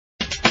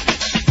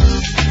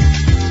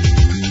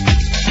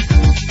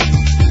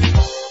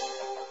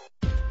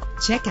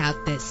Check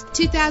out this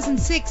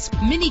 2006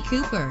 Mini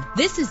Cooper.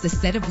 This is the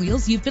set of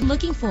wheels you've been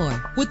looking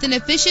for, with an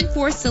efficient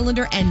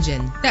 4-cylinder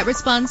engine that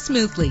responds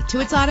smoothly to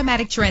its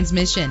automatic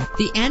transmission.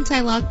 The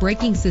anti-lock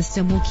braking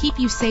system will keep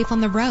you safe on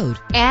the road.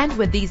 And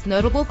with these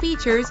notable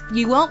features,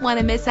 you won't want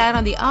to miss out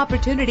on the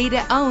opportunity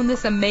to own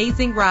this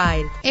amazing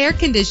ride. Air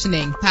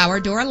conditioning, power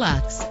door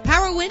locks,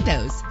 power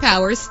windows,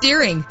 power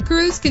steering,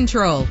 cruise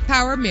control,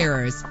 power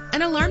mirrors,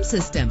 an alarm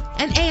system,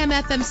 an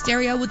AM/FM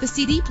stereo with a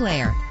CD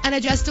player, an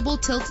adjustable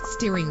tilt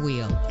steering wheel.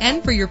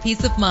 And for your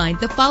peace of mind,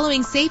 the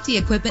following safety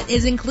equipment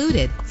is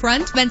included: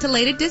 front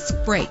ventilated disc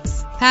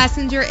brakes,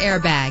 passenger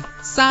airbag,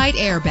 side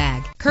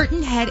airbag,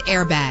 curtain head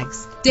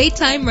airbags,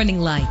 daytime running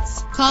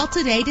lights. Call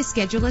today to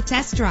schedule a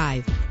test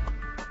drive.